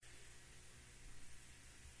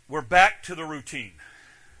We're back to the routine.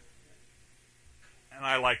 And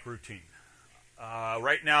I like routine.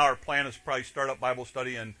 Right now, our plan is to probably start up Bible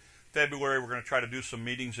study in February. We're going to try to do some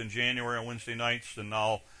meetings in January on Wednesday nights, and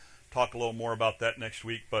I'll talk a little more about that next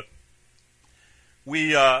week. But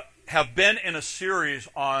we have been in a series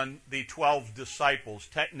on the 12 disciples,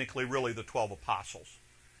 technically really the 12 apostles.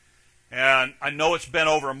 And I know it's been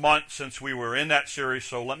over a month since we were in that series,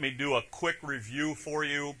 so let me do a quick review for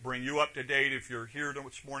you, bring you up to date. If you're here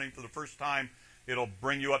this morning for the first time, it'll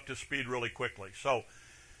bring you up to speed really quickly. So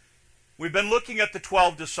we've been looking at the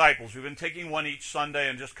 12 disciples. We've been taking one each Sunday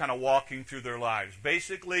and just kind of walking through their lives.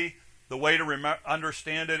 Basically, the way to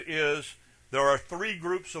understand it is there are three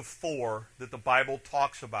groups of four that the Bible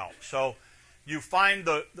talks about. So you find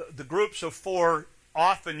the groups of four,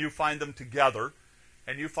 often you find them together,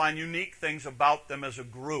 and you find unique things about them as a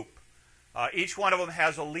group. Each one of them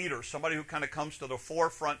has a leader, somebody who kind of comes to the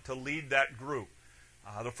forefront to lead that group.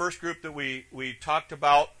 The first group that we talked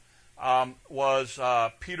about was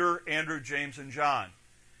Peter, Andrew, James, and John.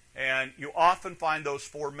 And you often find those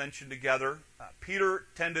four mentioned together. Peter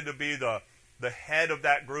tended to be the head of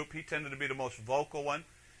that group. He tended to be the most vocal one.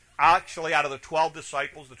 Actually, out of the 12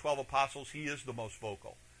 disciples, the 12 apostles, he is the most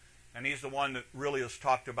vocal. And he's the one that really is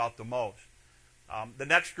talked about the most. The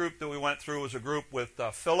next group that we went through was a group with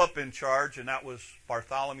Philip in charge, and that was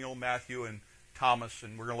Bartholomew, Matthew, and Thomas.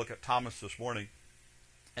 And we're going to look at Thomas this morning.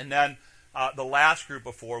 And then the last group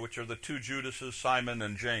of four, which are the two Judases, Simon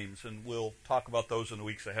and James, and we'll talk about those in the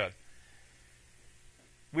weeks ahead.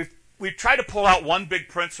 We've tried to pull out one big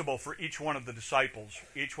principle for each one of the disciples,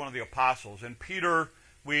 each one of the apostles. And Peter,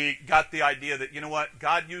 we got the idea that, you know what,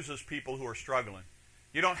 God uses people who are struggling.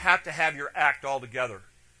 You don't have to have your act all together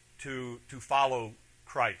to follow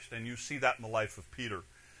Christ, and you see that in the life of Peter.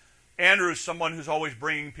 Andrew is someone who's always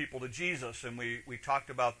bringing people to Jesus, and we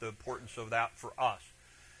talked about the importance of that for us.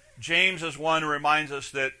 James is one who reminds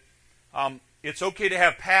us that it's okay to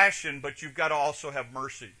have passion, but you've got to also have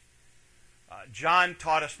mercy. John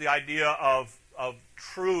taught us the idea of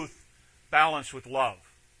truth balanced with love,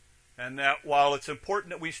 and that while it's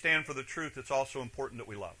important that we stand for the truth, it's also important that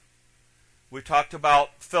we love. We talked about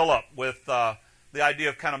Philip with the idea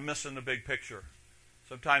of kind of missing the big picture.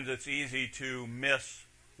 Sometimes it's easy to miss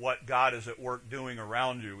what God is at work doing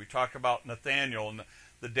around you. We talked about Nathaniel and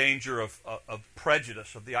the danger of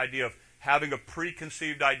prejudice, of the idea of having a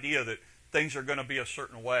preconceived idea that things are going to be a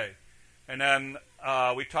certain way. And then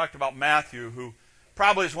we talked about Matthew, who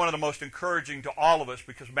probably is one of the most encouraging to all of us,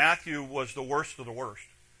 because Matthew was the worst of the worst.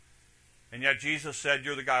 And yet Jesus said,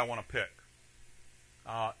 you're the guy I want to pick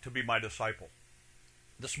to be my disciple.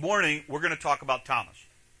 This morning, we're going to talk about Thomas.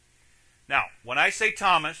 Now, when I say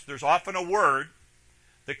Thomas, there's often a word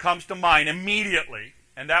that comes to mind immediately,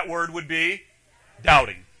 and that word would be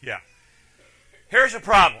doubting. Yeah. Here's the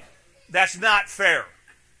problem. That's not fair.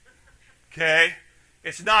 Okay?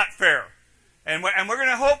 It's not fair. And we're going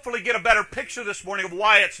to hopefully get a better picture this morning of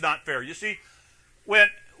why it's not fair. You see, when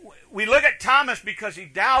we look at Thomas because he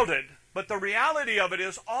doubted, but the reality of it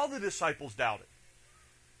is all the disciples doubted.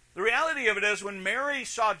 The reality of it is when Mary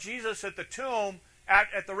saw Jesus at the tomb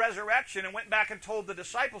at the resurrection and went back and told the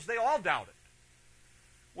disciples, they all doubted.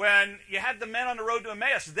 When you had the men on the road to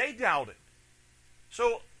Emmaus, they doubted.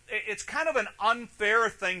 So it's kind of an unfair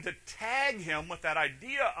thing to tag him with that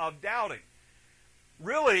idea of doubting.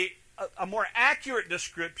 Really, a more accurate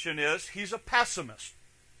description is he's a pessimist.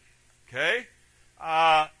 Okay?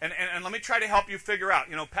 And let me try to help you figure out.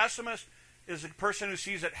 You know, pessimist is a person who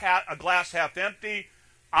sees a glass half empty.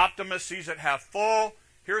 Optimist sees it half full.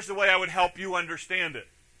 Here's the way I would help you understand it.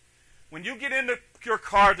 When you get into your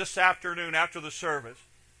car this afternoon after the service,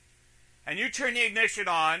 and you turn the ignition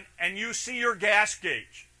on, and you see your gas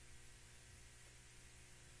gauge,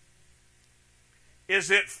 is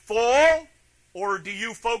it full, or do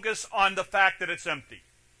you focus on the fact that it's empty?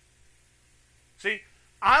 See,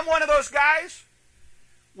 I'm one of those guys,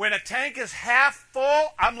 when a tank is half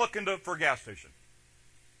full, I'm looking for a gas station.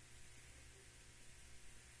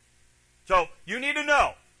 So you need to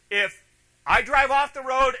know, if I drive off the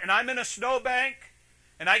road and I'm in a snowbank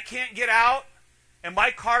and I can't get out and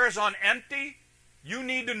my car is on empty, you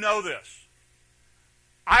need to know this.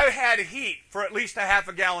 I had heat for at least a half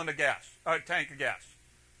a gallon of gas, a tank of gas.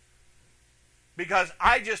 Because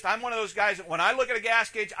I'm one of those guys that when I look at a gas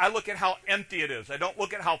gauge, I look at how empty it is. I don't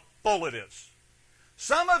look at how full it is.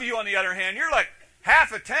 Some of you, on the other hand, you're like,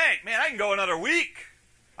 half a tank. Man, I can go another week.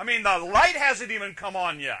 I mean, the light hasn't even come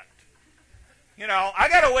on yet. You know, I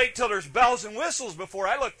got to wait till there's bells and whistles before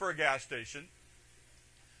I look for a gas station.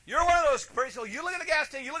 You're one of those people, you look at a gas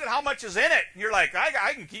station, you look at how much is in it, and you're like,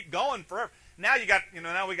 I can keep going forever. Now you got,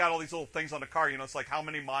 now we got all these little things on the car. It's like how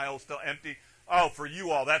many miles still empty. Oh, for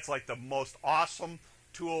you all, that's like the most awesome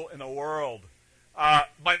tool in the world.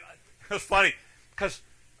 It's funny because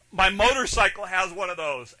my motorcycle has one of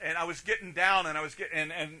those, and I was getting down, and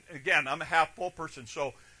and again, I'm a half full person,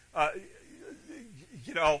 so I'm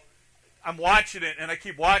watching it, and I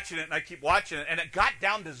keep watching it, and I keep watching it, and it got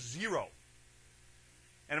down to 0.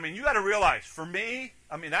 And you got to realize, for me,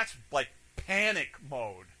 that's like panic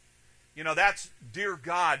mode. That's, dear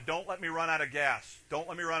God, don't let me run out of gas. Don't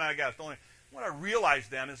let me run out of gas. What I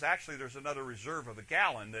realized then is actually there's another reserve of a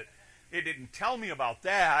gallon that it didn't tell me about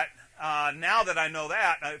that. Now that I know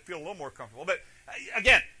that, I feel a little more comfortable. But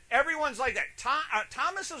again, everyone's like that.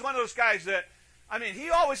 Thomas is one of those guys that, he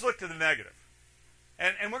always looked at the negative.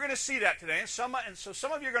 And we're going to see that today. And so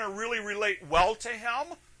some of you are going to really relate well to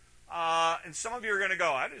him. And some of you are going to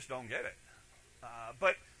go, I just don't get it.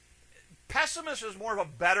 But pessimist is more of a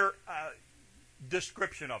better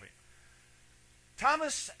description of him.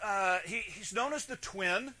 Thomas, he's known as the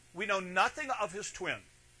twin. We know nothing of his twin.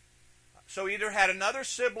 So he either had another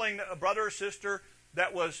sibling, a brother or sister,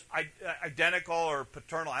 that was identical or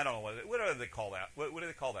paternal. I don't know what do they call that. What do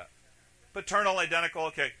they call that? Paternal, identical.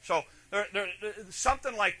 Okay, so there,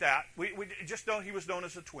 something like that. We just know he was known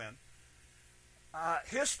as a twin.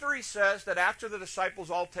 History says that after the disciples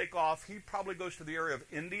all take off, he probably goes to the area of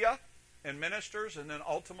India and ministers, and then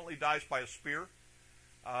ultimately dies by a spear,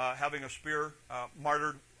 having a spear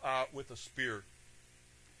martyred with a spear.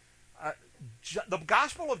 The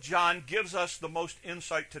Gospel of John gives us the most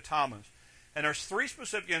insight to Thomas. And there's 3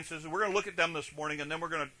 specific instances. We're going to look at them this morning, and then we're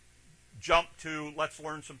going to jump to let's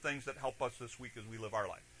learn some things that help us this week as we live our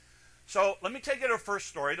life. So let me take you to the first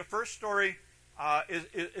story. The first story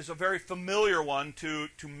is a very familiar one to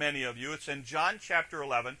many of you. It's in John chapter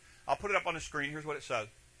 11. I'll put it up on the screen. Here's what it says.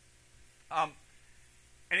 And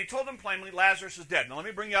he told them plainly, Lazarus is dead. Now let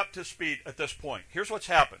me bring you up to speed at this point. Here's what's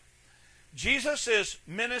happened. Jesus is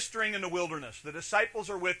ministering in the wilderness. The disciples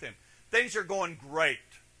are with him. Things are going great.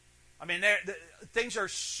 Things are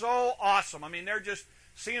so awesome. They're just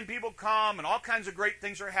seeing people come, and all kinds of great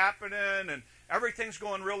things are happening, and everything's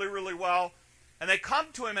going really, really well. And they come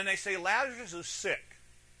to him, and they say, Lazarus is sick.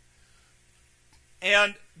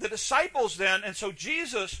 And the disciples then, and so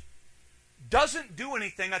Jesus doesn't do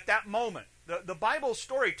anything at that moment. The Bible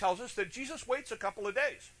story tells us that Jesus waits a couple of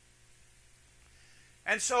days.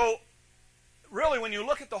 And so really, when you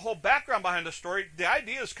look at the whole background behind the story, the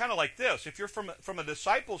idea is kind of like this. If you're from a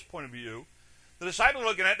disciple's point of view, the disciples are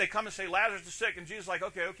looking at it, they come and say, Lazarus is sick, and Jesus is like,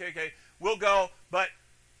 okay, we'll go, but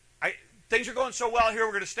things are going so well here,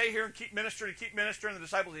 we're going to stay here and keep ministering. The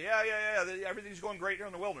disciples say, yeah, everything's going great here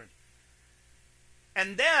in the wilderness.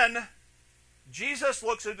 And then Jesus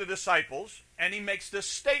looks at the disciples, and he makes this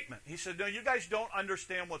statement. He said, no, you guys don't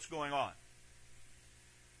understand what's going on.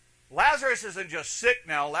 Lazarus isn't just sick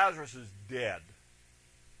now, Lazarus is dead.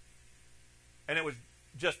 And it was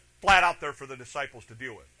just flat out there for the disciples to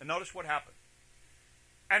deal with. And notice what happened.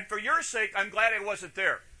 And for your sake, I'm glad I wasn't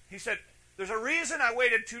there. He said, there's a reason I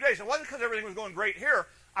waited 2 days. It wasn't because everything was going great here.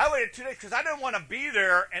 I waited 2 days because I didn't want to be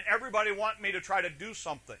there and everybody want me to try to do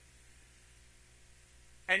something.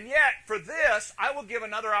 And yet, for this, I will give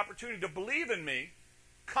another opportunity to believe in me.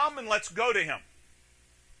 Come and let's go to him.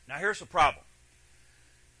 Now here's the problem.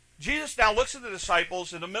 Jesus now looks at the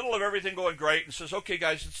disciples in the middle of everything going great and says, okay,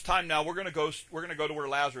 guys, it's time now. We're going to go to where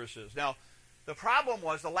Lazarus is. Now, the problem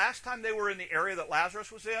was the last time they were in the area that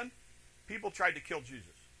Lazarus was in, people tried to kill Jesus.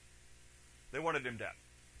 They wanted him dead.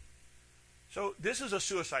 So this is a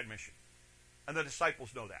suicide mission. And the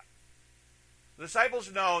disciples know that. The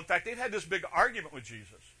disciples know, in fact, they've had this big argument with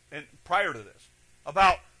Jesus prior to this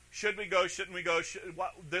about should we go, shouldn't we go,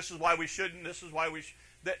 this is why we shouldn't, this is why we should.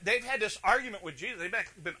 They've had this argument with Jesus.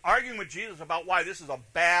 They've been arguing with Jesus about why this is a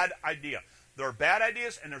bad idea. There are bad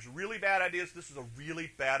ideas, and there's really bad ideas. This is a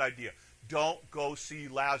really bad idea. Don't go see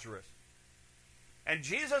Lazarus. And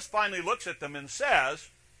Jesus finally looks at them and says,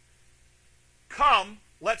 come,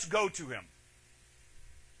 let's go to him.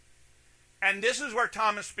 And this is where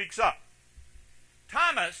Thomas speaks up.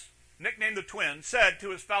 Thomas, nicknamed the twin, said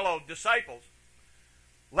to his fellow disciples,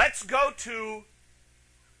 let's go to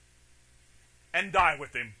and die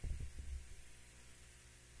with him.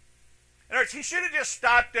 In other words, he should have just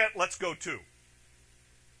stopped at let's go to.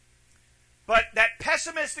 But that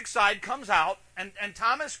pessimistic side comes out, and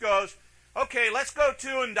Thomas goes, okay, let's go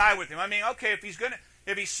to and die with him. Okay,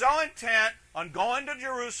 if he's so intent on going to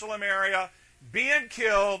Jerusalem area, being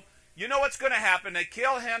killed, you know what's going to happen. They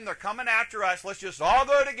kill him, they're coming after us, let's just all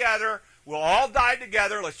go together, we'll all die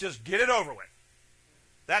together, let's just get it over with.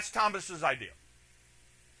 That's Thomas's idea.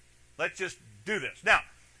 Let's just do this. Now,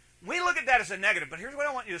 We look at that as a negative, but here's what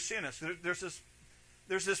I want you to see in this.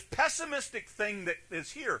 There's this pessimistic thing that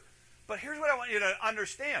is here, but here's what I want you to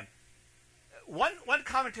understand. One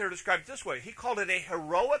commentator described it this way. He called it a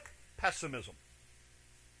heroic pessimism.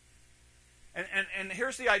 And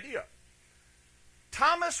here's the idea.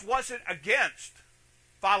 Thomas wasn't against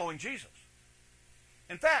following Jesus.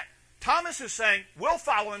 In fact, Thomas is saying, we'll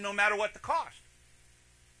follow him no matter what the cost.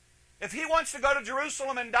 If he wants to go to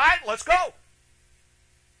Jerusalem and die, let's go.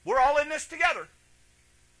 We're all in this together.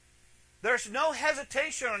 There's no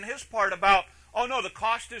hesitation on his part about, oh no, the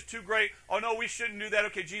cost is too great. Oh no, we shouldn't do that.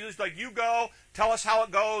 Okay, Jesus, like, you go, tell us how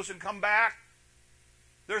it goes and come back.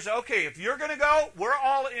 There's, okay, if you're going to go, we're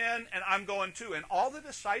all in and I'm going too. And all the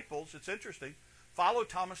disciples, it's interesting, follow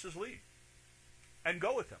Thomas's lead and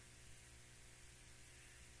go with him.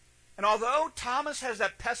 And although Thomas has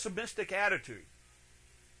that pessimistic attitude,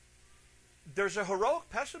 there's a heroic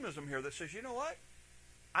pessimism here that says, you know what?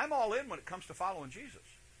 I'm all in when it comes to following Jesus.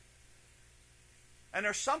 And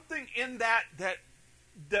there's something in that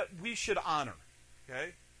we should honor.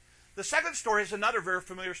 Okay? The second story is another very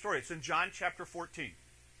familiar story. It's in John chapter 14.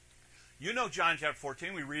 You know John chapter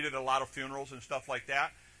 14. We read it at a lot of funerals and stuff like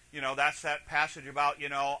that. You know, that's that passage about, you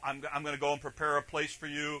know, I'm going to go and prepare a place for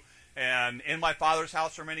you, and in my Father's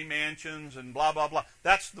house are many mansions, and blah, blah, blah.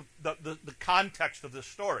 That's the context of this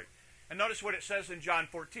story. And notice what it says in John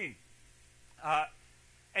 14.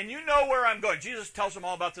 And you know where I'm going. Jesus tells them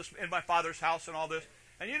all about this, in my Father's house and all this.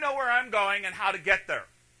 And you know where I'm going and how to get there.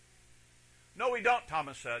 No, we don't,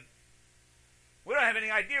 Thomas said. We don't have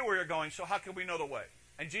any idea where you're going, so how can we know the way?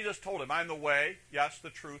 And Jesus told him, I'm the way, yes,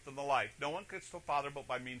 the truth, and the life. No one gets to the Father but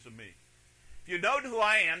by means of me. If you knowed who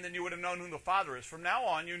I am, then you would have known who the Father is. From now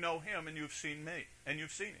on, you know him, and you've seen me, and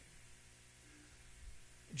you've seen him.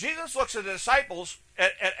 Jesus looks at the disciples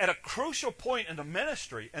at a crucial point in the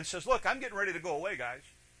ministry and says, look, I'm getting ready to go away, guys.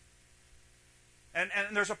 And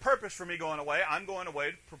there's a purpose for me going away. I'm going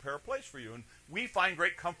away to prepare a place for you. And we find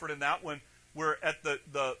great comfort in that when we're at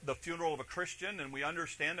the funeral of a Christian and we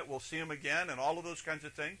understand that we'll see him again and all of those kinds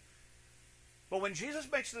of things. But when Jesus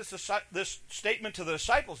makes this statement to the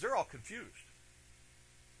disciples, they're all confused.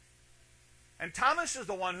 And Thomas is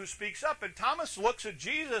the one who speaks up. And Thomas looks at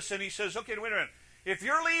Jesus and he says, okay, wait a minute. If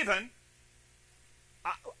you're leaving,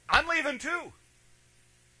 I'm leaving too.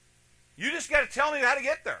 You just got to tell me how to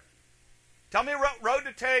get there. Tell me what road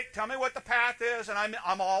to take. Tell me what the path is, and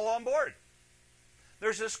I'm all on board.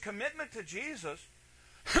 There's this commitment to Jesus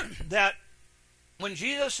that when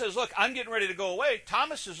Jesus says, look, I'm getting ready to go away,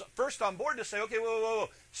 Thomas is first on board to say, okay, whoa,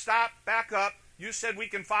 stop, back up. You said we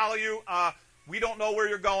can follow you. We don't know where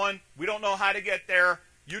you're going. We don't know how to get there.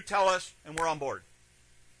 You tell us, and we're on board.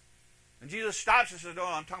 And Jesus stops and says, no,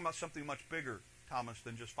 I'm talking about something much bigger, Thomas,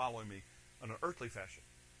 than just following me in an earthly fashion.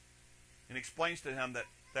 And explains to him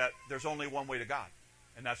that there's only one way to God,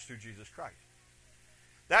 and that's through Jesus Christ.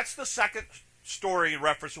 That's the second story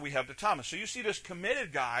reference that we have to Thomas. So you see this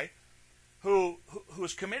committed guy who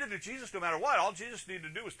is committed to Jesus no matter what. All Jesus needed to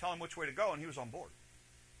do was tell him which way to go, and he was on board.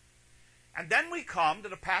 And then we come to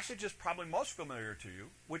the passage that's probably most familiar to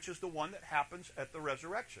you, which is the one that happens at the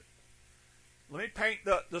resurrection. Let me paint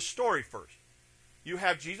the story first. You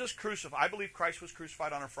have Jesus crucified. I believe Christ was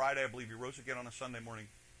crucified on a Friday. I believe he rose again on a Sunday morning.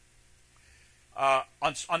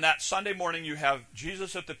 On that Sunday morning, you have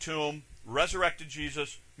Jesus at the tomb, resurrected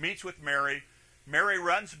Jesus, meets with Mary. Mary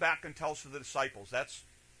runs back and tells to the disciples. That's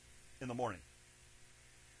in the morning.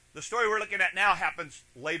 The story we're looking at now happens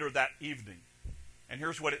later that evening. And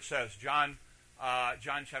here's what it says, John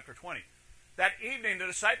chapter 20. That evening, the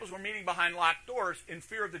disciples were meeting behind locked doors in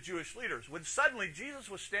fear of the Jewish leaders, when suddenly Jesus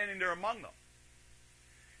was standing there among them.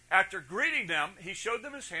 After greeting them, he showed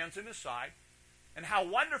them his hands and his side, and how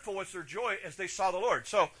wonderful was their joy as they saw the Lord.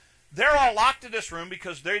 So they're all locked in this room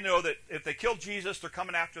because they know that if they kill Jesus, they're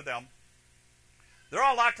coming after them. They're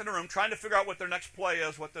all locked in a room trying to figure out what their next play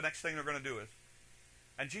is, what the next thing they're going to do is.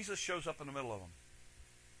 And Jesus shows up in the middle of them.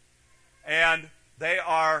 And they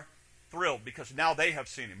are thrilled because now they have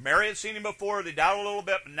seen him. Mary had seen him before. They doubted a little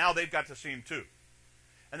bit, but now they've got to see him too.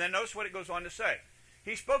 And then notice what it goes on to say.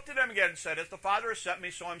 He spoke to them again and said, as the Father has sent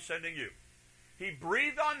me, so I'm sending you. He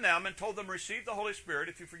breathed on them and told them, receive the Holy Spirit.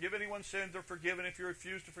 If you forgive anyone's sins, they're forgiven. If you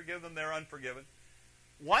refuse to forgive them, they're unforgiven.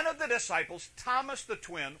 One of the disciples, Thomas the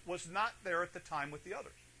twin, was not there at the time with the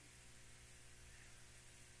others.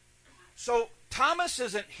 So Thomas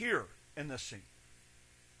isn't here in this scene.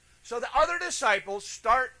 So the other disciples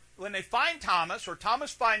start, when they find Thomas, or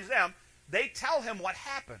Thomas finds them, they tell him what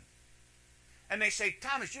happened. And they say,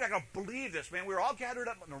 Thomas, you're not going to believe this, man. We were all gathered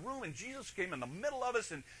up in a room, and Jesus came in the middle of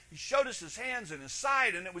us, and he showed us his hands and his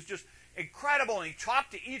side, and it was just incredible. And he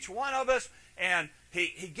talked to each one of us, and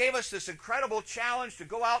he gave us this incredible challenge to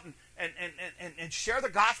go out and share the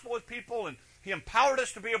gospel with people, and he empowered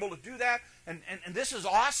us to be able to do that. And this is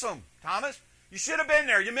awesome, Thomas. You should have been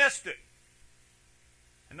there. You missed it.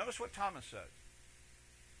 And notice what Thomas said.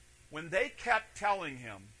 When they kept telling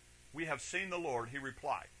him, we have seen the Lord, he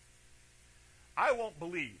replied, I won't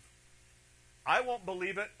believe. I won't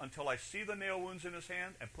believe it until I see the nail wounds in his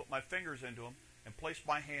hand and put my fingers into them and place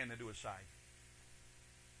my hand into his side.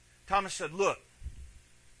 Thomas said, look,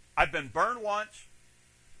 I've been burned once.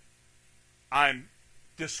 I'm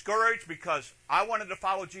discouraged because I wanted to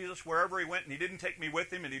follow Jesus wherever he went, and he didn't take me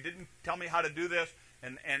with him, and he didn't tell me how to do this.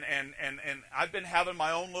 And I've been having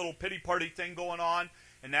my own little pity party thing going on,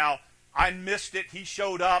 and now I missed it. He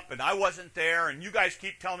showed up, and I wasn't there, and you guys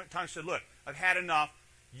keep telling me. Thomas said, look, I've had enough.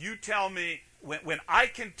 You tell me when I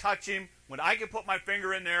can touch him, when I can put my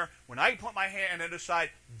finger in there, when I can put my hand at his side,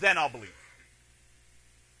 then I'll believe.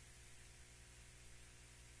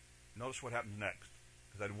 Notice what happens next,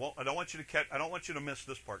 because I don't want you to miss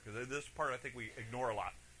this part, because this part I think we ignore a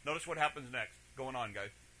lot. Notice what happens next. Going on, guys.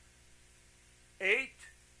 8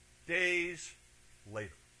 days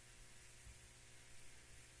later.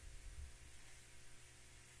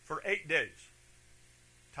 For 8 days,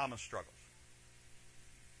 Thomas struggles.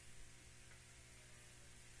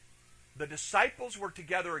 The disciples were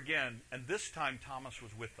together again, and this time Thomas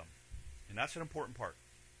was with them. And that's an important part.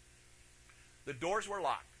 The doors were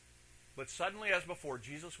locked, but suddenly, as before,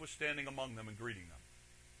 Jesus was standing among them and greeting them.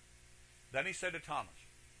 Then he said to Thomas,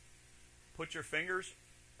 put your finger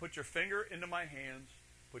into my hands,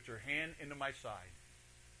 put your hand into my side.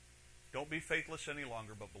 Don't be faithless any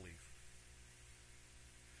longer, but believe.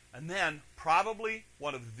 And then, probably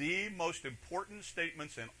one of the most important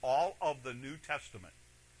statements in all of the New Testament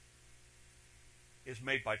is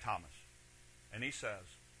made by Thomas. And he says,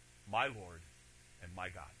 my Lord and my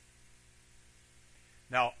God.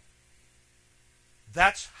 Now,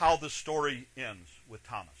 that's how the story ends with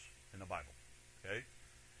Thomas in the Bible. Okay?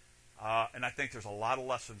 And I think there's a lot of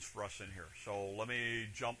lessons for us in here. So let me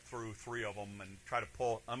jump through 3 of them and try to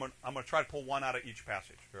pull. I'm going to try to pull one out of each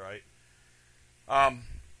passage. All right?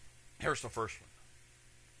 Here's the first one.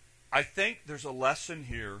 I think there's a lesson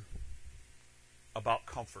here about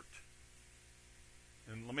comfort.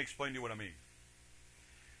 And let me explain to you what I mean.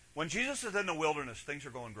 When Jesus is in the wilderness, things are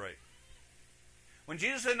going great. When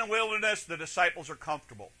Jesus is in the wilderness, the disciples are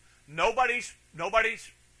comfortable. Nobody's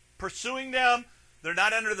pursuing them. They're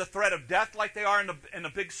not under the threat of death like they are in the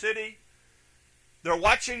big city. They're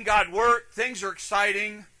watching God work. Things are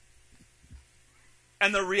exciting.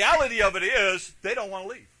 And the reality of it is, they don't want to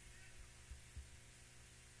leave.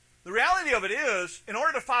 The reality of it is, in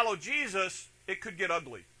order to follow Jesus, it could get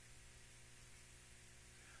ugly.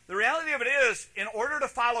 The reality of it is, in order to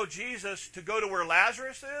follow Jesus, to go to where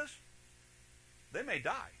Lazarus is, they may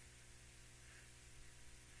die.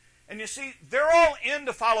 And you see, they're all in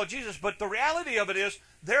to follow Jesus, but the reality of it is,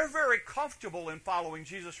 they're very comfortable in following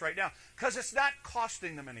Jesus right now, because it's not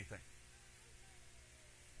costing them anything.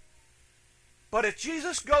 But if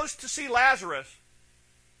Jesus goes to see Lazarus,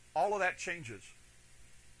 all of that changes.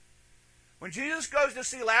 When Jesus goes to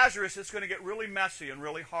see Lazarus, it's going to get really messy and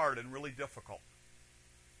really hard and really difficult.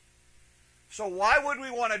 So why would we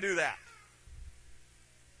want to do that?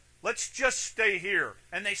 Let's just stay here.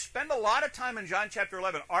 And they spend a lot of time in John chapter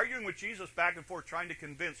 11 arguing with Jesus back and forth, trying to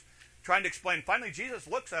explain. Finally, Jesus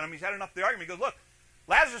looks at him. He's had enough of the argument. He goes, look,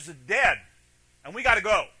 Lazarus is dead, and we got to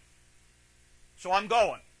go. So I'm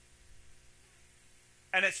going.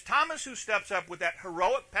 And it's Thomas who steps up with that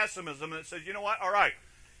heroic pessimism and says, you know what? All right.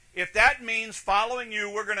 If that means following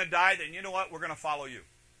you, we're going to die, then you know what? We're going to follow you.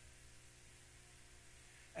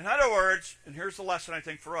 In other words, and here's the lesson I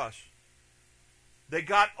think for us, they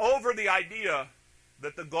got over the idea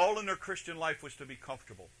that the goal in their Christian life was to be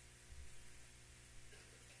comfortable,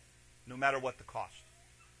 no matter what the cost.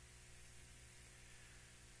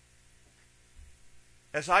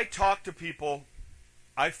 As I talk to people,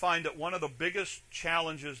 I find that one of the biggest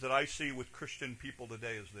challenges that I see with Christian people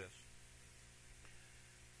today is this.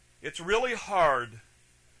 It's really hard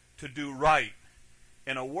to do right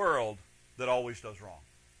in a world that always does wrong.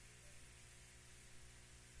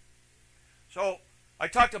 So, I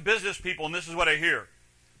talk to business people, and this is what I hear.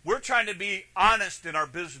 We're trying to be honest in our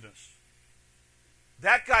business.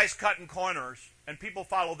 That guy's cutting corners, and people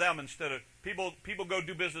follow them instead of people go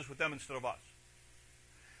do business with them instead of us.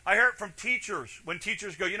 I hear it from teachers when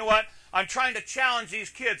teachers go, you know what? I'm trying to challenge these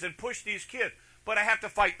kids and push these kids, but I have to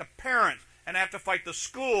fight the parents, and I have to fight the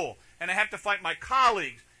school, and I have to fight my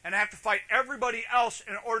colleagues, and I have to fight everybody else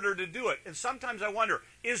in order to do it. And sometimes I wonder,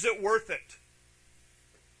 is it worth it?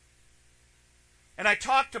 And I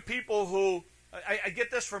talk to people who I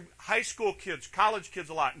get this from high school kids, college kids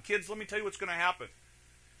a lot. And kids, let me tell you what's going to happen.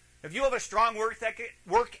 If you have a strong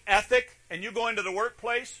work ethic and you go into the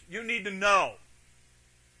workplace, you need to know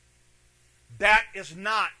that is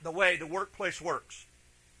not the way the workplace works.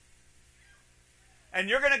 And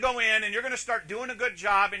you're going to go in and you're going to start doing a good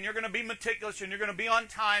job and you're going to be meticulous and you're going to be on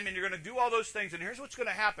time and you're going to do all those things. And here's what's going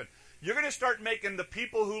to happen. You're going to start making the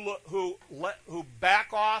people who back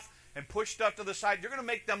off and push stuff to the side, you're going to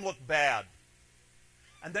make them look bad.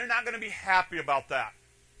 And they're not going to be happy about that.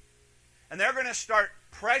 And they're going to start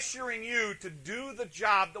pressuring you to do the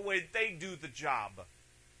job the way they do the job.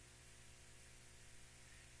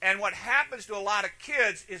 And what happens to a lot of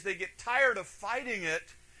kids is they get tired of fighting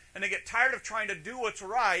it, and they get tired of trying to do what's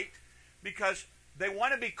right because they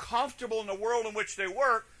want to be comfortable in the world in which they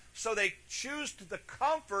work, so they choose the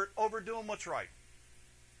comfort over doing what's right.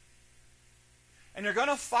 And you're going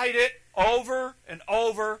to fight it over and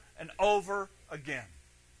over and over again.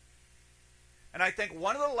 And I think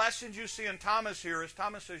one of the lessons you see in Thomas here is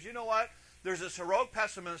Thomas says, you know what? There's this heroic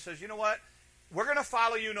pessimist that says, you know what? We're going to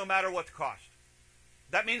follow you no matter what the cost.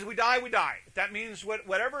 That means we die, we die. That means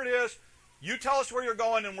whatever it is, you tell us where you're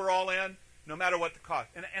going and we're all in, no matter what the cost.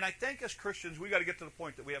 And I think as Christians, we've got to get to the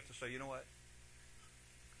point that we have to say, you know what?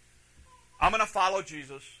 I'm going to follow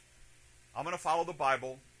Jesus. I'm going to follow the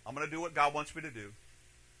Bible. I'm going to do what God wants me to do,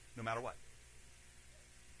 no matter what.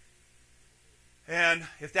 And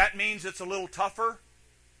if that means it's a little tougher,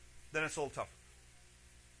 then it's a little tougher.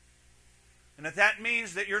 And if that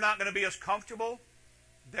means that you're not going to be as comfortable,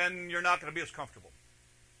 then you're not going to be as comfortable.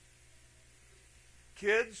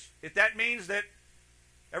 Kids, if that means that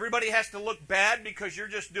everybody has to look bad because you're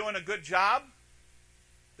just doing a good job,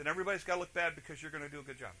 then everybody's got to look bad because you're going to do a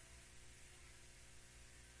good job.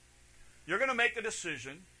 You're going to make a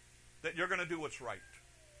decision that you're going to do what's right.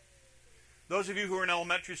 Those of you who are in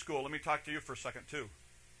elementary school, let me talk to you for a second too.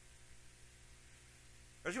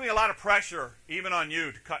 There's going to be a lot of pressure, even on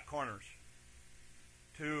you, to cut corners,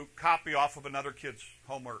 to copy off of another kid's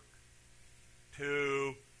homework,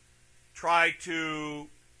 to try to,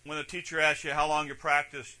 when the teacher asks you how long you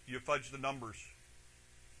practiced, you fudge the numbers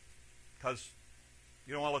because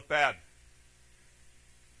you don't want to look bad.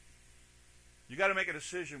 You got to make a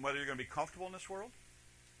decision whether you're going to be comfortable in this world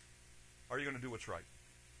or you're going to do what's right.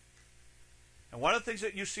 And one of the things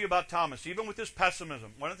that you see about Thomas, even with this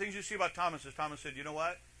pessimism, one of the things you see about Thomas is Thomas said, you know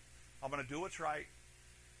what? I'm going to do what's right.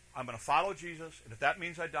 I'm going to follow Jesus. And if that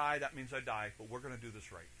means I die, that means I die. But we're going to do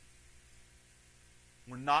this right.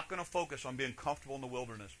 We're not going to focus on being comfortable in the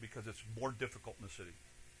wilderness because it's more difficult in the city.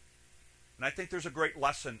 And I think there's a great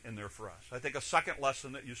lesson in there for us. I think a second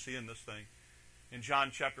lesson that you see in this thing, in John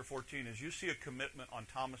chapter 14, is you see a commitment on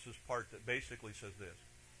Thomas's part that basically says this.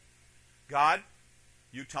 God,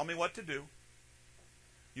 you tell me what to do.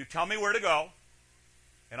 You tell me where to go,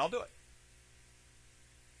 and I'll do it.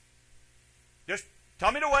 Just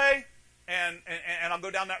tell me the way, and I'll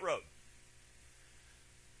go down that road.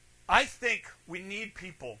 I think we need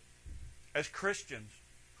people as Christians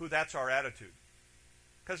who that's our attitude.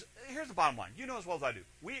 Because here's the bottom line. You know as well as I do.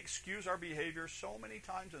 We excuse our behavior so many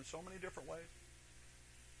times in so many different ways.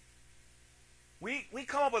 We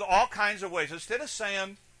come up with all kinds of ways. Instead of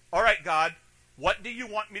saying, all right, God, what do you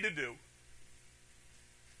want me to do?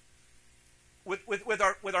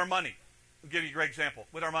 With our money. I'll give you a great example.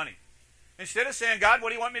 With our money. Instead of saying, God, what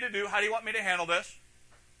do you want me to do? How do you want me to handle this?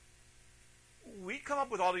 We come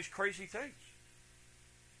up with all these crazy things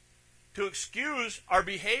to excuse our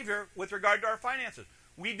behavior with regard to our finances.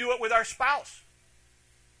 We do it with our spouse.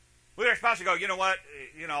 With our spouse, we go, you know what?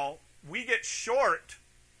 We get short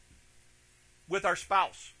with our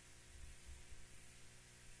spouse.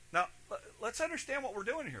 Now, let's understand what we're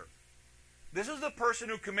doing here. This is the person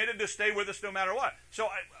who committed to stay with us no matter what. So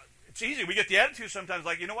it's easy. We get the attitude sometimes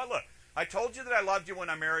like, you know what, look, I told you that I loved you when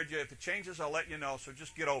I married you. If it changes, I'll let you know, so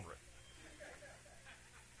just get over it.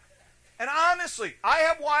 And honestly, I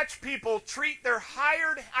have watched people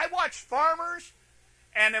I watch farmers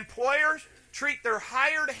and employers treat their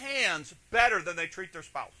hired hands better than they treat their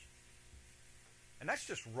spouse. And that's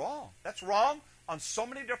just wrong. That's wrong on so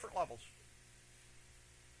many different levels.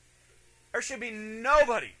 There should be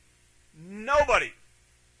nobody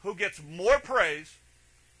who gets more praise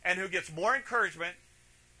and who gets more encouragement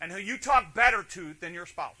and who you talk better to than your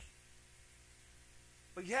spouse.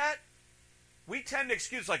 But yet, we tend to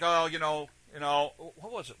excuse like, oh,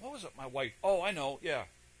 what was it? What was it, my wife? Oh, I know, yeah,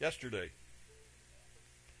 yesterday.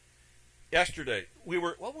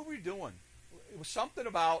 What were we doing? It was something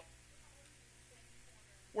about,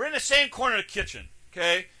 we're in the same corner of the kitchen,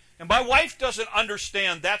 okay? And my wife doesn't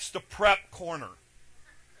understand that's the prep corner.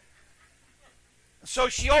 So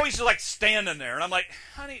she always is like standing there. And I'm like,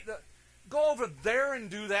 honey, go over there and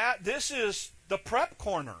do that. This is the prep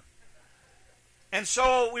corner. And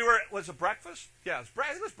so was it breakfast? Yeah, it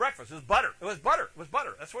was breakfast. It was butter. It was butter.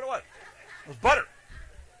 That's what it was. It was butter.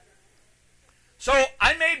 So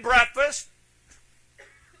I made breakfast.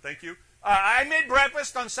 Thank you. I made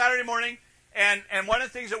breakfast on Saturday morning. And one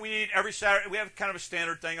of the things that we eat every Saturday, we have kind of a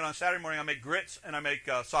standard thing. And on Saturday morning, I make grits and I make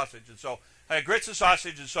sausage. And so I had grits and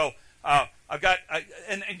sausage. And so I've got,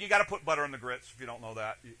 and you got to put butter on the grits if you don't know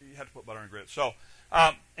that. You have to put butter on grits. So,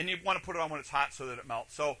 and you want to put it on when it's hot so that it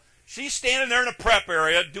melts. So she's standing there in the prep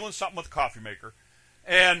area doing something with the coffee maker.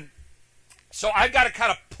 And so I've got to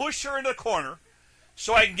kind of push her into the corner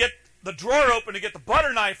so I can get the drawer open to get the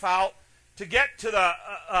butter knife out to get to the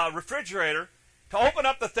refrigerator to open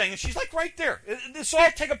up the thing. And she's like right there. It's all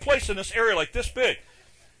taking place in this area like this big.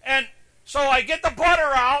 And so I get the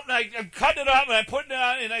butter out and I'm cutting it up and I'm putting it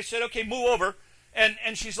on and I said, okay, move over. And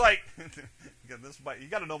she's like, you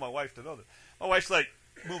got to know my wife to know this. My wife's like,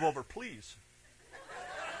 move over, please.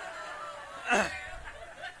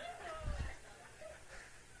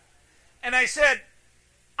 And I said,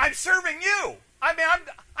 I'm serving you. I mean,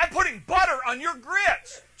 I'm putting butter on your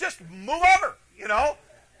grits. Just move over, you know.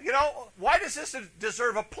 Why does this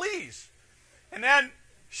deserve a please? And then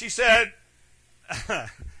she said, and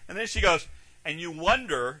then she goes, and you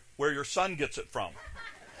wonder where your son gets it from.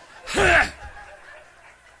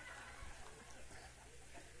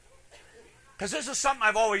 Because this is something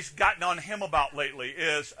I've always gotten on him about lately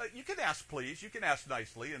is you can ask please, you can ask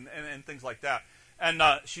nicely, and things like that. And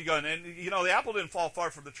she goes, and the apple didn't fall far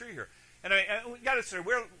from the tree here. And we got to say,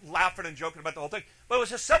 we're laughing and joking about the whole thing. But it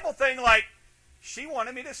was a simple thing like, she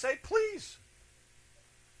wanted me to say please.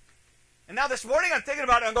 And now this morning I'm thinking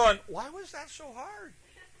about it and I'm going, why was that so hard?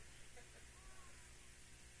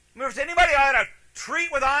 I mean, if anybody I had to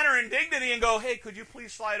treat with honor and dignity and go, hey, could you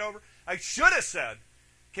please slide over? I should have said,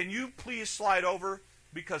 can you please slide over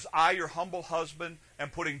because I, your humble husband, am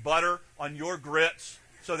putting butter on your grits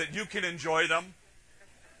so that you can enjoy them?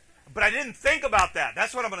 But I didn't think about that.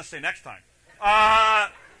 That's what I'm going to say next time.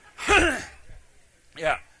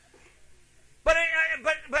 Yeah.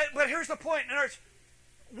 But here's the point. In other words,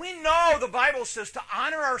 we know the Bible says to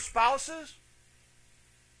honor our spouses.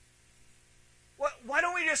 Why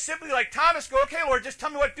don't we just simply, like Thomas, go, okay, Lord, just tell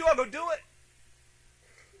me what to do, I'll go do it.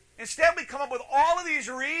 Instead, we come up with all of these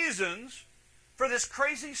reasons for this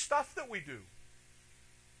crazy stuff that we do.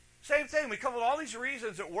 Same thing, we come up with all these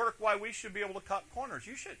reasons at work why we should be able to cut corners.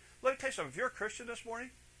 You should. Let me tell you something. If you're a Christian this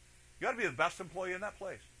morning, you ought to be the best employee in that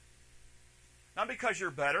place. Not because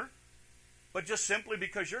you're better, but just simply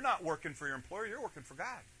because you're not working for your employer, you're working for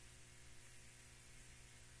God.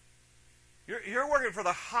 You're working for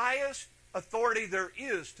the highest authority there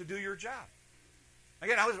is to do your job.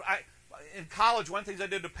 Again, in college, one of the things I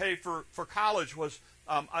did to pay for college was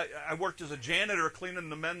I worked as a janitor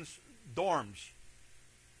cleaning the men's dorms.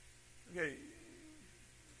 Okay,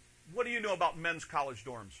 what do you know about men's college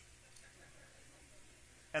dorms?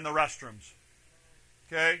 And the restrooms.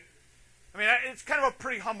 Okay? I mean, it's kind of a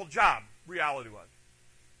pretty humble job, reality was.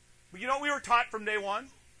 But you know what we were taught from day one?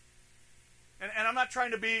 And I'm not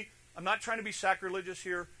trying to be sacrilegious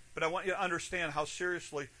here, but I want you to understand how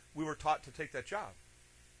seriously we were taught to take that job.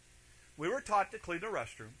 We were taught to clean the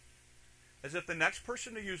restroom as if the next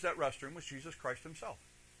person to use that restroom was Jesus Christ himself.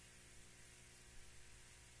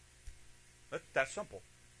 That's simple.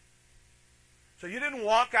 So you didn't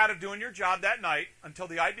walk out of doing your job that night until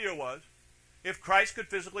the idea was, if Christ could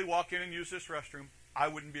physically walk in and use this restroom, I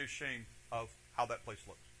wouldn't be ashamed of how that place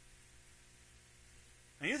looks.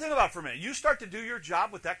 And you think about it for a minute. You start to do your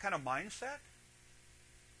job with that kind of mindset,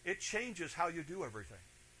 it changes how you do everything.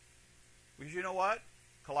 Because you know what?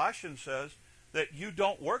 Colossians says that you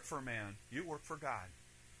don't work for man, you work for God.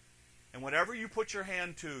 And whatever you put your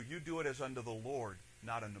hand to, you do it as unto the Lord,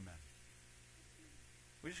 not unto men.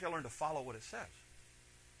 We just got to learn to follow what it says.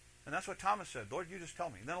 And that's what Thomas said. Lord, you just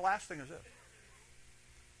tell me. And then the last thing is this.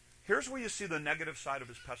 Here's where you see the negative side of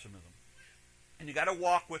his pessimism. And you got to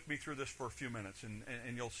walk with me through this for a few minutes, and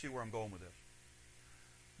you'll see where I'm going with this.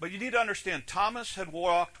 But you need to understand, Thomas had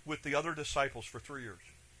walked with the other disciples for 3 years.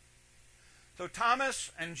 So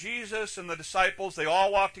Thomas and Jesus and the disciples, they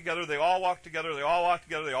all walked together, they all walked together, they all walked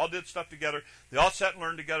together, they all did stuff together, they all sat and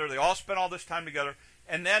learned together, they all spent all this time together,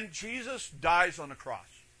 and then Jesus dies on the cross.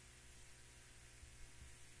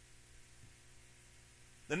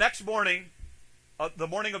 The next morning, the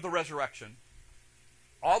morning of the resurrection,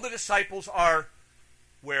 all the disciples are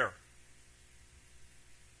where?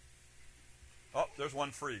 Oh, there's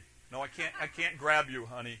one free. No, I can't grab you,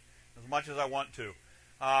 honey, as much as I want to.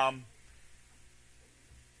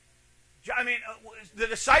 I mean, the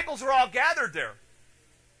disciples are all gathered there.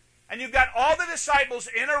 And you've got all the disciples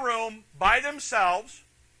in a room by themselves.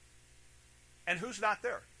 And who's not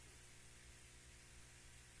there?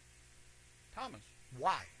 Thomas.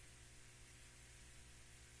 Why?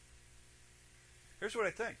 Here's what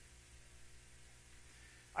I think.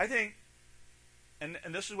 I think, and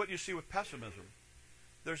this is what you see with pessimism,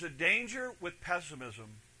 there's a danger with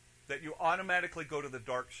pessimism that you automatically go to the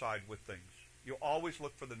dark side with things. You always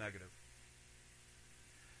look for the negative.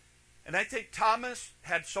 And I think Thomas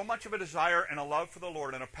had so much of a desire and a love for the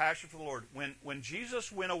Lord and a passion for the Lord. When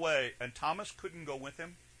Jesus went away and Thomas couldn't go with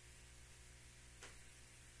him,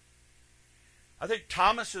 I think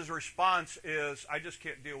Thomas's response is, I just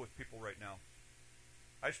can't deal with people right now.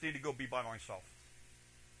 I just need to go be by myself.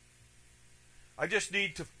 I just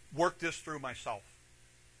need to work this through myself.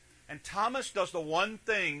 And Thomas does the one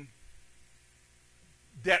thing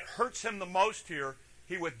that hurts him the most here.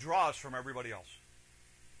 He withdraws from everybody else.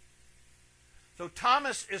 So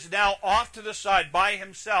Thomas is now off to the side by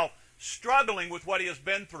himself, struggling with what he has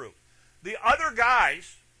been through. The other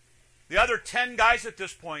guys, the other 10 guys at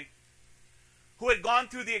this point, who had gone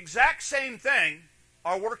through the exact same thing,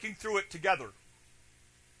 are working through it together.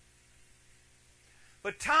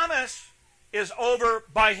 But Thomas is over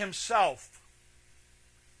by himself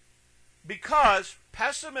because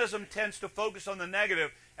pessimism tends to focus on the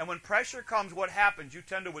negative, and when pressure comes, what happens? You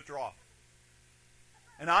tend to withdraw.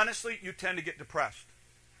 And honestly, you tend to get depressed.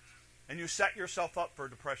 And you set yourself up for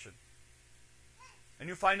depression. And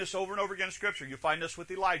you find this over and over again in Scripture. You find this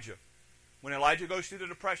with Elijah. When Elijah goes through the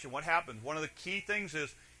depression, what happens? One of the key things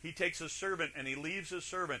is he takes his servant and he leaves his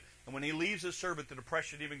servant. And when he leaves his servant, the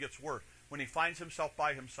depression even gets worse. When he finds himself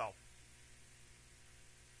by himself.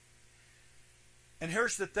 And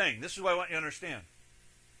here's the thing. This is what I want you to understand.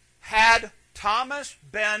 Had Thomas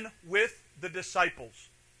been with the disciples,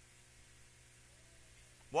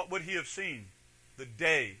 what would he have seen the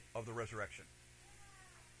day of the resurrection?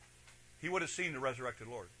 He would have seen the resurrected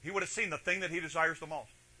Lord. He would have seen the thing that he desires the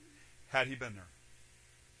most, had he been there.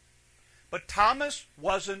 But Thomas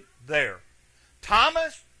wasn't there.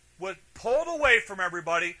 Thomas was pulled away from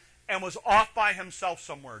everybody and was off by himself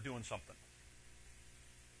somewhere doing something.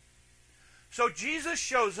 So Jesus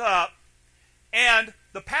shows up, and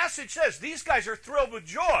the passage says these guys are thrilled with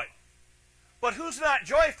joy. But who's not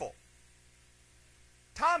joyful?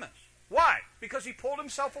 Thomas. Why? Because he pulled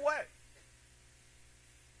himself away.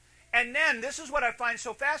 And then, this is what I find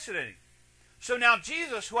so fascinating. So now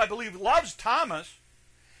Jesus, who I believe loves Thomas,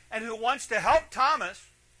 and who wants to help Thomas,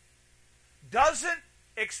 doesn't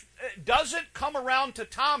come around to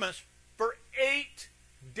Thomas for 8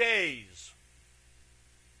 days.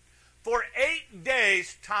 For 8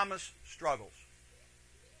 days, Thomas struggles.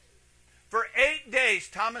 For 8 days,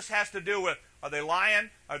 Thomas has to deal with, are they lying?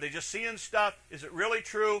 Are they just seeing stuff? Is it really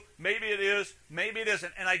true? Maybe it is. Maybe it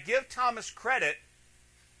isn't. And I give Thomas credit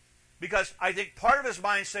because I think part of his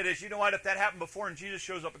mindset is, you know what, if that happened before and Jesus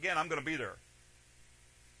shows up again, I'm going to be there.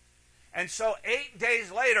 And so 8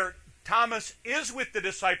 days later, Thomas is with the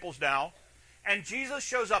disciples now, and Jesus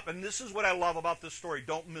shows up. And this is what I love about this story.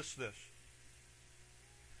 Don't miss this.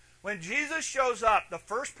 When Jesus shows up, the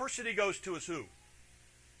first person he goes to is who?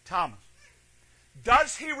 Thomas.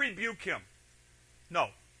 Does he rebuke him? No.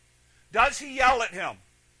 Does he yell at him?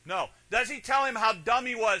 No. Does he tell him how dumb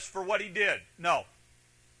he was for what he did? No.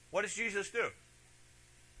 What does Jesus do?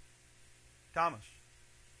 Thomas,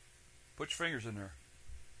 put your fingers in there.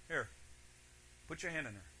 Here. Put your hand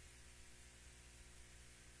in there.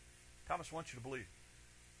 Thomas wants you to believe.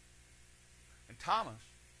 And Thomas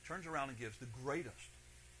turns around and gives the greatest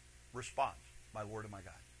response, my Lord and my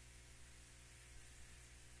God.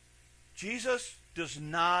 Jesus does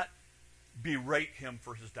not berate him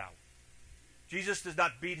for his doubt. Jesus does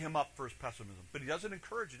not beat him up for his pessimism, but he doesn't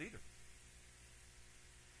encourage it either.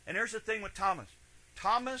 And here's the thing with Thomas.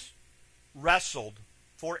 Thomas wrestled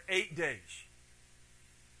for 8 days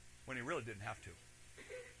when he really didn't have to.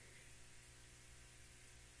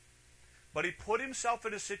 But he put himself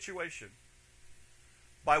in a situation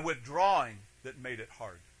by withdrawing that made it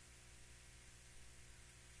hard.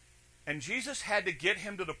 And Jesus had to get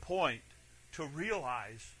him to the point to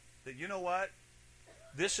realize that, you know what?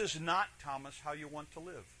 This is not, Thomas, how you want to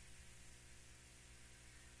live.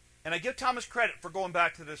 And I give Thomas credit for going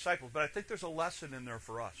back to the disciples, but I think there's a lesson in there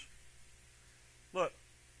for us. Look,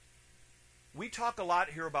 we talk a lot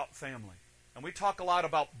here about family, and we talk a lot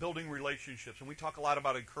about building relationships, and we talk a lot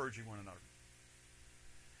about encouraging one another.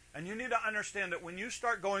 And you need to understand that when you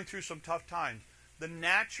start going through some tough times, the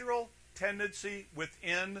natural tendency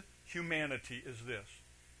within humanity is this: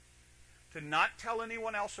 to not tell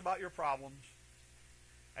anyone else about your problems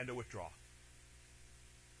and to withdraw.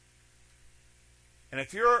 And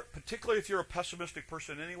particularly if you're a pessimistic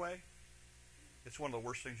person anyway, it's one of the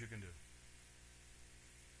worst things you can do.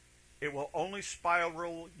 It will only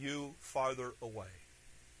spiral you farther away.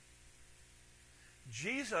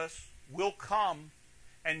 Jesus will come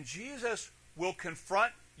and Jesus will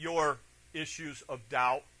confront your issues of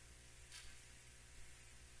doubt.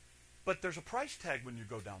 But there's a price tag when you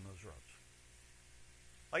go down those roads.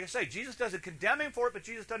 Like I say, Jesus doesn't condemn him for it, but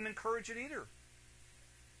Jesus doesn't encourage it either.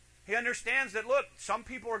 He understands that, look, some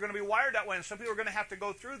people are going to be wired that way, and some people are going to have to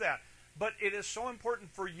go through that. But it is so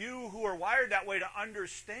important for you who are wired that way to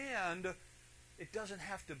understand it doesn't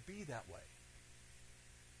have to be that way.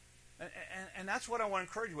 And that's what I want to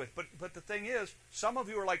encourage you with. But the thing is, some of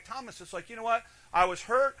you are like Thomas. It's like, you know what? I was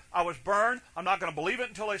hurt. I was burned. I'm not going to believe it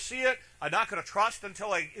until I see it. I'm not going to trust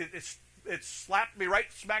until it slapped me right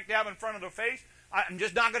smack dab in front of the face. I'm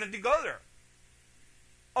just not going to go there.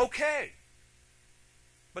 Okay.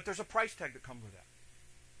 But there's a price tag that comes with that.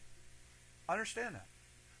 Understand that.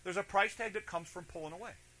 There's a price tag that comes from pulling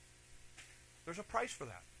away. There's a price for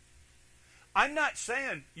that. I'm not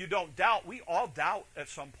saying you don't doubt. We all doubt at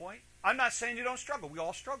some point. I'm not saying you don't struggle. We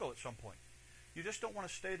all struggle at some point. You just don't want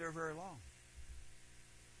to stay there very long.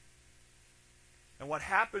 And what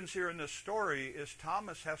happens here in this story is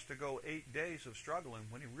Thomas has to go 8 days of struggling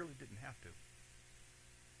when he really didn't have to.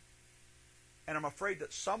 And I'm afraid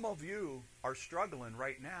that some of you are struggling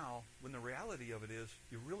right now when the reality of it is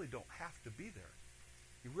you really don't have to be there.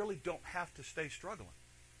 You really don't have to stay struggling.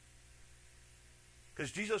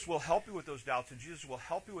 Because Jesus will help you with those doubts, and Jesus will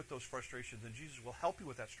help you with those frustrations, and Jesus will help you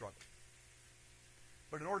with that struggle.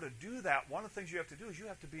 But in order to do that, one of the things you have to do is you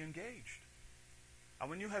have to be engaged. And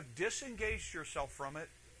when you have disengaged yourself from it,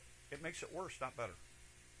 it makes it worse, not better.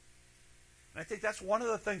 And I think that's one of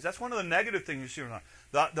the things, that's one of the negative things you see around.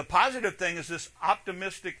 The positive thing is this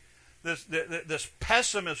optimistic, this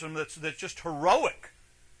pessimism that's just heroic.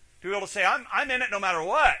 To be able to say, I'm in it no matter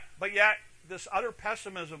what. But yet, this utter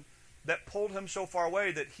pessimism that pulled him so far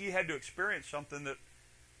away that he had to experience something that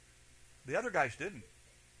the other guys didn't.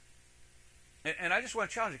 And I just want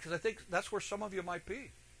to challenge you, because I think that's where some of you might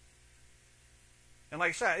be. And like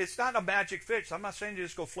I said, it's not a magic fix. I'm not saying you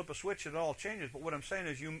just go flip a switch and it all changes. But what I'm saying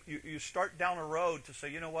is you start down a road to say,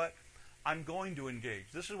 you know what? I'm going to engage.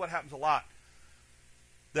 This is what happens a lot,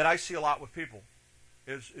 that I see a lot with people.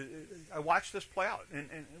 Is I watch this play out. And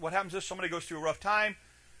what happens is somebody goes through a rough time.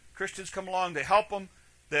 Christians come along. They help them.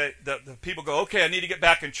 The people go, okay, I need to get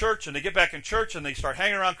back in church. And they get back in church and they start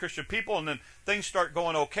hanging around Christian people. And then things start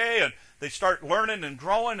going okay. And they start learning and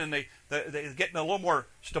growing. And they're getting a little more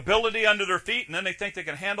stability under their feet. And then they think they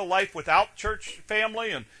can handle life without church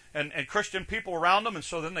family and Christian people around them. And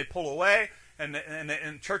so then they pull away.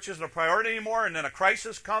 And church isn't a priority anymore. And then a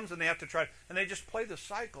crisis comes and they have to try. And they just play the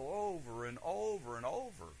cycle over and over and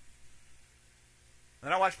over.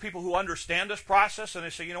 And I watch people who understand this process, and they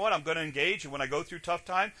say, you know what, I'm going to engage, and when I go through tough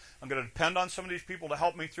time, I'm going to depend on some of these people to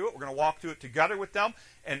help me through it. We're going to walk through it together with them,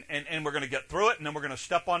 and we're going to get through it, and then we're going to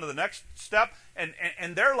step on to the next step.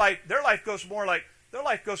 And their life goes more like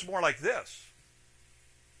this.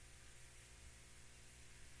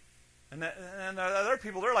 And other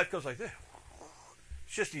people, their life goes like this.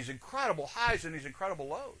 It's just these incredible highs and these incredible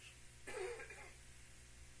lows.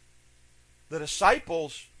 The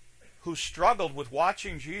disciples who struggled with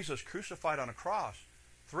watching Jesus crucified on a cross,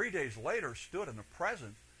 3 days later stood in the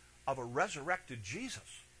presence of a resurrected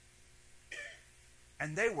Jesus.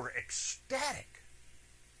 And they were ecstatic.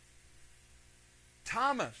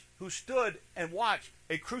 Thomas, who stood and watched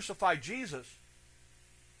a crucified Jesus,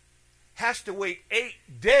 has to wait 8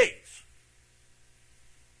 days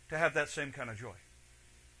to have that same kind of joy.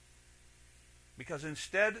 Because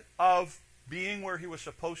instead of being where he was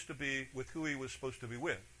supposed to be with who he was supposed to be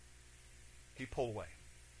with, he pulled away.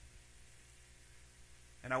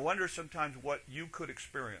 And I wonder sometimes what you could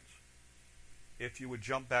experience if you would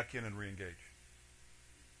jump back in and re-engage,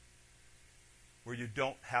 where you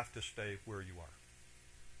don't have to stay where you are.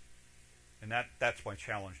 And that's my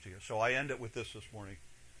challenge to you. So I end it with this morning.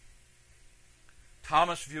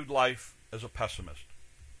 Thomas viewed life as a pessimist,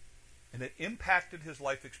 and it impacted his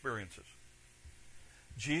life experiences.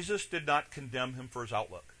 Jesus did not condemn him for his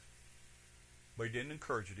outlook, but he didn't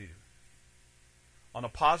encourage it either. On the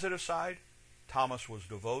positive side, Thomas was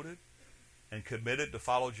devoted and committed to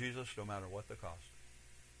follow Jesus no matter what the cost.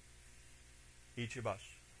 Each of us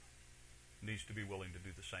needs to be willing to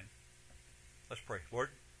do the same. Let's pray. Lord,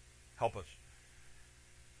 help us.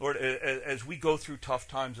 Lord, as we go through tough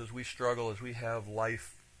times, as we struggle, as we have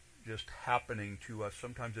life just happening to us,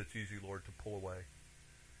 sometimes it's easy, Lord, to pull away.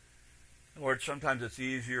 Lord, sometimes it's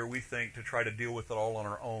easier, we think, to try to deal with it all on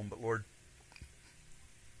our own. But Lord,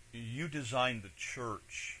 you designed the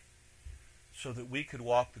church so that we could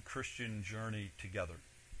walk the Christian journey together.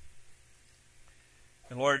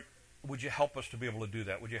 And Lord, would you help us to be able to do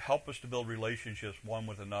that? Would you help us to build relationships one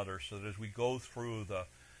with another so that as we go through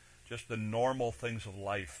just the normal things of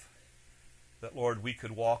life, that, Lord, we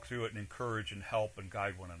could walk through it and encourage and help and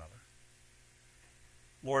guide one another.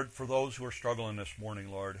 Lord, for those who are struggling this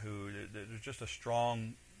morning, Lord, who there's just a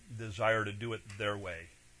strong desire to do it their way,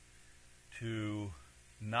 to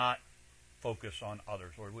not focus on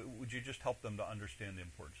others, Lord, would you just help them to understand the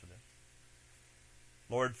importance of this?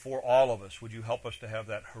 Lord, for all of us, would you help us to have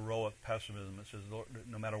that heroic pessimism that says, Lord,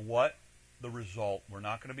 no matter what the result, we're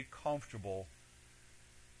not going to be comfortable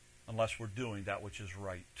unless we're doing that which is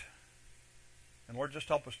right. And Lord, just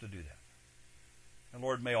help us to do that. And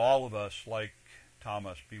Lord, may all of us, like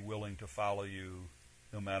Thomas, be willing to follow you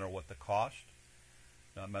no matter what the cost,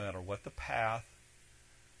 no matter what the path,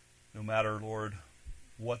 no matter, Lord,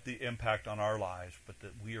 what the impact on our lives, but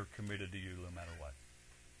that we are committed to you no matter what.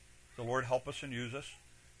 So, Lord, help us and use us.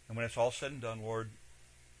 And when it's all said and done, Lord,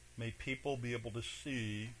 may people be able to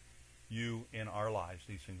see you in our lives.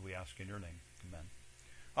 These things we ask in your name.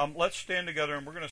 Amen. Let's stand together, and we're going to